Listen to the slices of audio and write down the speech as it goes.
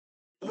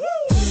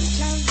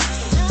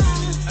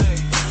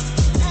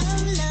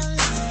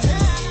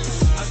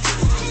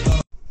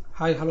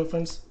Hi, hello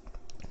friends.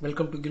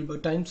 Welcome to Gilbert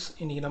Times.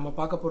 இன்னைக்கு நம்ம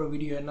பார்க்க போற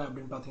வீடியோ என்ன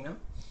அப்படினு பாத்தீங்கன்னா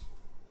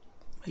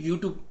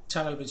YouTube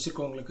சேனல்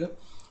வச்சிருக்கவங்களுக்கு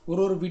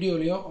ஒரு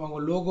வீடியோலயும்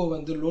அவங்க லோகோ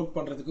வந்து லோட்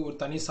பண்றதுக்கு ஒரு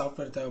தனி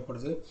சாஃப்ட்வேர்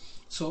தேவைப்படுது.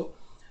 சோ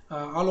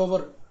ஆல்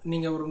ஓவர்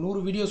நீங்க ஒரு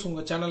 100 வீடியோஸ்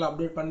உங்க சேனல்ல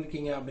அப்டேட்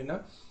பண்ணிருக்கீங்க அப்படினா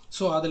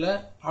சோ அதுல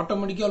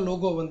ஆட்டோமேட்டிக்கா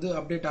லோகோ வந்து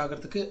அப்டேட்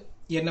ஆகிறதுக்கு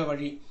என்ன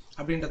வழி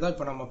அப்படின்றத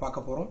இப்ப நம்ம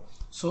பார்க்க போறோம்.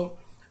 சோ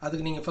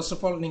அதுக்கு நீங்க ஃபர்ஸ்ட்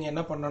ஆஃப் ஆல் நீங்க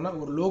என்ன பண்ணனும்னா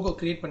ஒரு லோகோ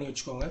கிரியேட் பண்ணி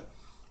வெச்சுக்கோங்க.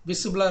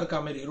 விசிபிளா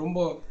இருக்க மாதிரி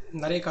ரொம்ப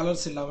நிறைய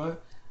கலர்ஸ் இல்லாம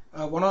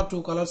one or two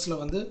கலர்ஸ்ல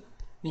வந்து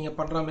நீங்க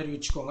பண்ற மாதிரி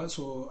வெச்சுக்கோங்க.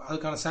 சோ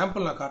அதுக்கான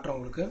சாம்பிள் நான் காட்றேன்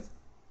உங்களுக்கு.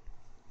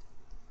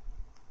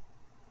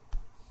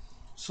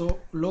 சோ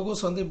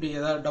லோகோஸ் வந்து இப்படி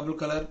ஏதாவது டபுள்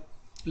கலர்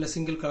இல்ல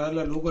சிங்கிள்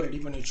கலர்ல லோகோ ரெடி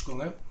பண்ணி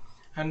வெச்சுக்கோங்க.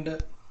 அண்ட்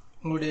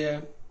உங்களுடைய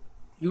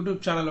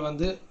YouTube சேனலை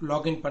வந்து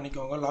லாகின்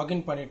பண்ணிக்கோங்க.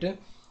 லாகின் பண்ணிட்டு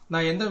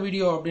நான் எந்த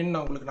வீடியோ அப்படினு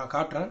நான் உங்களுக்கு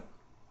காட்றேன்.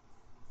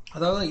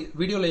 அதாவது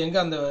வீடியோல எங்க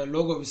அந்த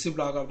லோகோ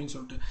விசிபிள் ஆகும் அப்படினு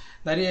சொல்லிட்டு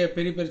நிறைய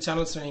பெரிய பெரிய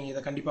சேனல்ஸ்ல நீங்க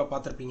இத கண்டிப்பா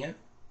பார்த்திருப்பீங்க.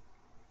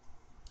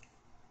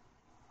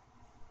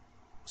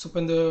 சோ இப்போ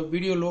இந்த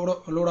வீடியோ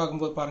லோட்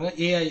ஆகும்போது பாருங்க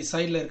AI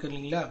சைடுல இருக்கு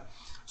இல்லீங்களா.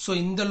 சோ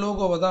இந்த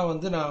லோகோவை தான்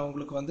வந்து நான்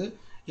உங்களுக்கு வந்து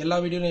எல்லா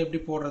வீடியோலயும் எப்படி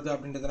போடுறது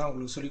அப்படின்றத நான்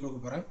உங்களுக்கு சொல்லி கொடுக்க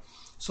போறேன்.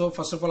 சோ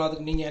ஃபர்ஸ்ட் ஆஃப் ஆல்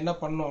அதுக்கு நீங்க என்ன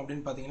பண்ணனும்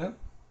அப்படினு பாத்தீங்கன்னா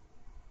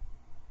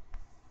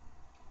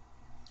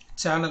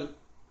சேனல்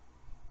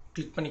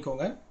கிளிக்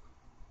பண்ணிக்கோங்க.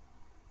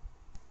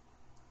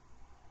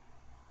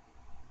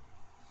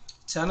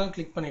 சேனல்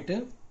கிளிக் பண்ணிட்டு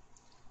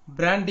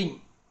பிராண்டிங்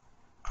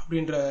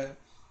அப்படிங்கற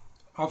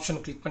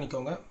ஆப்ஷன் கிளிக்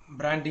பண்ணிக்கோங்க.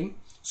 பிராண்டிங்.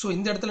 சோ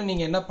இந்த இடத்துல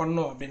நீங்க என்ன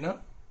பண்ணனும் அப்படினா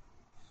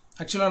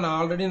ஆக்சுவலா நான்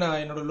ஆல்ரெடி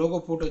என்னோட லோகோ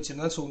போட்டு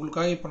வச்சிருந்தேன். சோ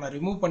உங்களுக்காக இப்ப நான்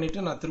ரிமூவ் பண்ணிட்டு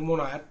நான்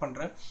திரும்பவும் ஆட்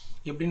பண்றேன்.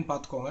 எப்படின்னு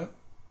பாத்துக்கோங்க.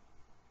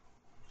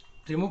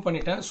 ரிமூவ்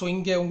பண்ணிட்டேன். சோ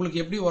இங்க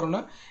உங்களுக்கு எப்படி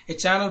வரும்னா a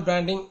channel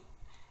branding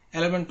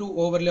element to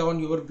overlay on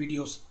your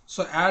videos.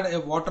 So add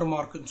a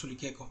watermark ன்னு சொல்லி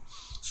கேக்கும்.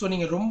 சோ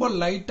நீங்க ரொம்ப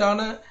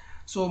லைட்டான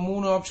சோ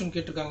மூணு ஆப்ஷன்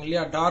கேட்டிருக்காங்க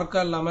இல்லையா. டார்க்கா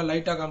இல்லாம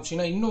லைட்டா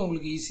காமிச்சீங்கன்னா இன்னும்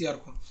உங்களுக்கு ஈஸியா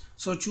இருக்கும்.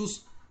 சோ சூஸ்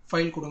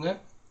ஃபைல் கொடுங்க.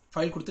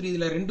 ஃபைல் கொடுத்துட்டு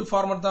இதுல ரெண்டு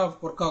ஃபார்மட் தான்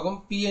வர்க் ஆகும்.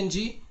 PNG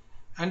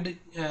and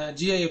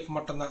GIF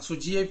மட்டும் தான். சோ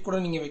GIF கூட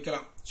நீங்க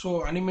வைக்கலாம். சோ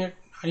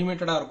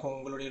அனிமேட்டடா இருக்கும்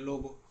உங்களுடைய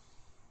லோகோ.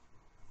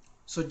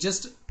 சோ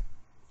ஜஸ்ட்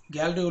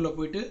கேலரில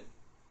போய்ட்டு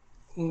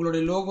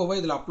உங்களுடைய லோகோவை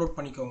இதல அப்லோட்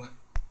பண்ணிக்கோங்க.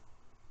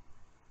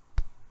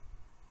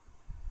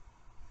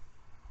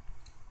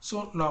 சோ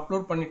நான்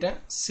அப்லோட் பண்ணிட்டேன்.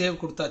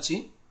 சேவ் கொடுத்தாச்சு.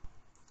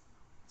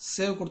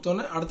 சேவ்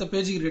கொடுத்தோனே அடுத்த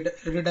பேஜுக்கு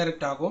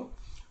ரீடைரக்ட் ஆகும்.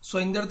 சோ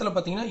இந்த இடத்துல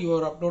பாத்தீங்கன்னா you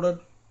are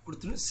uploaded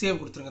கொடுத்து சேவ்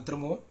கொடுத்துருங்க.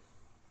 திரும்பவும்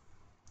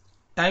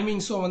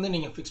டைமிங்ஸும் வந்து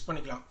நீங்க ஃபிக்ஸ்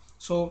பண்ணிக்கலாம்.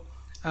 சோ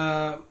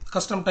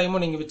கஸ்டம்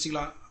டைமும் நீங்க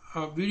வெச்சுக்கலாம்.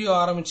 வீடியோ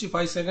ஆரம்பிச்சு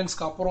 5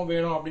 செகண்ட்ஸ்க்கு அப்புறம்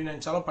வேணும் அப்படி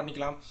நினைச்சாலும்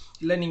பண்ணிக்கலாம்.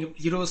 இல்ல நீங்க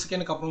 20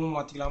 செகண்ட்க்கு அப்புறமும்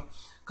மாத்திக்கலாம்.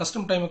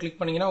 கஸ்டம் டைமை கிளிக்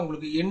பண்ணீங்கன்னா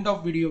உங்களுக்கு எண்ட்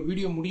ஆஃப்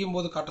வீடியோ முடியும்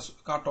போது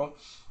காட்டும்.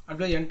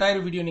 அப்படியே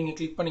என்டையர் வீடியோ நீங்க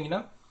கிளிக்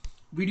பண்ணீங்கன்னா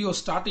வீடியோ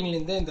ஸ்டார்டிங்ல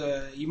இருந்தே இந்த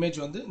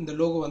இமேஜ் வந்து இந்த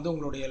லோகோ வந்து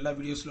உங்களுடைய எல்லா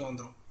வீடியோஸ்லயும்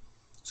வந்துரும்.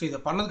 சோ இத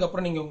பண்ணதுக்கு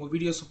அப்புறம் நீங்க உங்க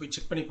வீடியோஸ் போய்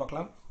செக் பண்ணி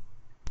பார்க்கலாம்.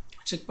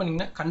 செக்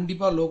பண்ணீங்கன்னா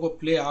கண்டிப்பா லோகோ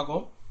ப்ளே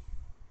ஆகும்.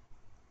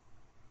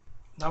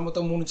 நான்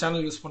மொத்தம் 3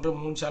 சேனல் யூஸ்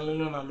பண்றேன். 3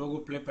 சேனல்லையும் நான் லோகோ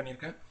ப்ளே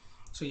பண்ணிருக்கேன்.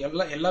 சோ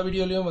எல்லா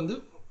வீடியோலயும் வந்து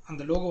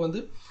அந்த லோகோ வந்து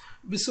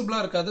விசிபிளா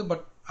இருக்காது.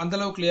 பட் அந்த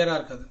அளவுக்கு கிளியரா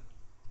இருக்காது.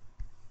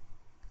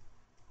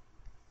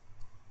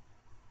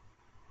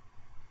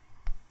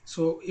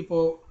 சோ இப்போ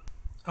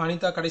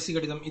அனிதா கடைசி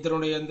கடிதம்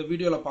இதனுடைய இந்த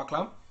வீடியோல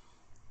பார்க்கலாம்.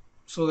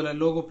 சோ இதுல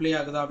லோகோ ப்ளே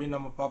ஆகுதா அப்படின்னு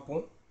நம்ம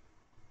பார்ப்போம்.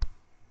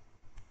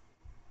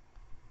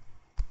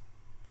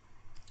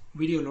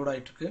 வீடியோ லோட்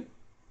ஆயிட்டு இருக்கு.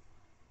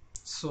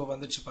 சோ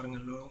வந்துச்சு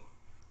பாருங்க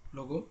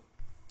லோகோ.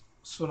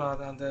 சோ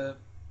நான் அந்த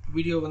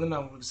வீடியோ வந்து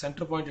நான் உங்களுக்கு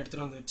சென்டர் பாயிண்ட்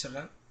எடுத்துட்டு வந்து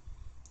வச்சிரேன்.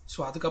 சோ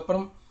அதுக்கு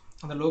அப்புறம்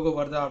அந்த லோகோ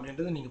வருதா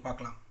அப்படின்றத நீங்க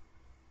பார்க்கலாம்.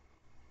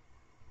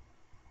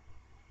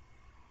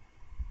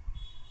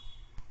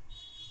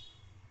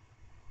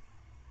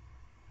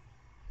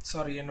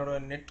 சாரி என்னோட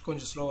நெட்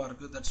கொஞ்சம் ஸ்லோவா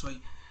இருக்கு. தட்ஸ் வை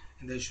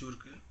இந்த இஷ்யூ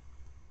இருக்கு.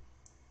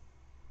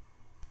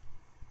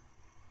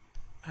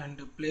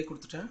 அண்ட் ப்ளே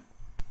கொடுத்துட்டேன்.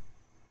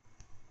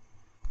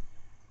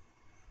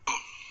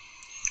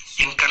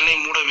 என் கண்ணை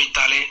மூட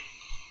வைத்தாலே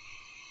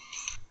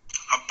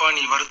அப்பா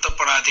நீ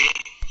வருத்தப்படாதே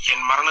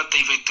என் மரணத்தை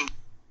வைத்து.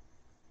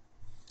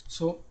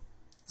 சோ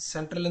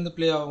சென்டர்ல இருந்து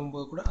ப்ளே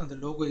ஆகும்போது கூட அந்த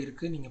லோகோ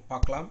இருக்கு. நீங்க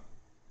பார்க்கலாம்.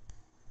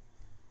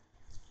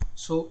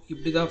 சோ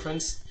இப்படிதான்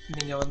फ्रेंड्स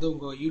நீங்க வந்து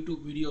உங்க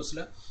YouTube வீடியோஸ்ல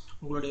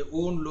உங்களுடைய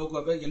ஓன்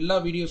லோகோவை எல்லா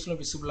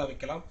வீடியோஸ்லயும் விசிபிளா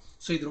வைக்கலாம்.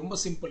 சோ இது ரொம்ப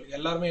சிம்பிள்.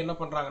 எல்லாரும் என்ன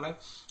பண்றாங்கன்னா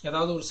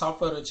ஏதாவது ஒரு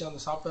சாஃப்ட்வேர் வச்சு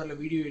அந்த சாஃப்ட்வேர்ல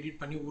வீடியோ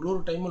எடிட் பண்ணி ஒரு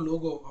டைமும்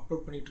லோகோ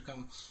அப்லோட் பண்ணிட்டு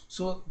இருக்காங்க.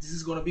 So this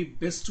is going to be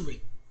best way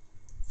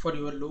for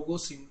your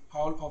logos in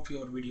all of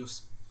your videos.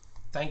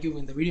 Thank you.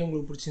 இந்த வீடியோ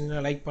உங்களுக்கு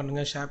பிடிச்சிருந்தா லைக்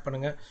பண்ணுங்க, ஷேர்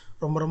பண்ணுங்க.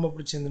 ரொம்ப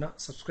பிடிச்சிருந்தா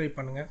Subscribe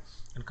பண்ணுங்க.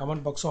 and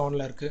கமெண்ட் பாக்ஸும்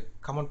ஆன்ல இருக்கு.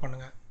 கமெண்ட்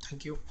பண்ணுங்க.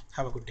 Thank you.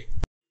 Have a good day.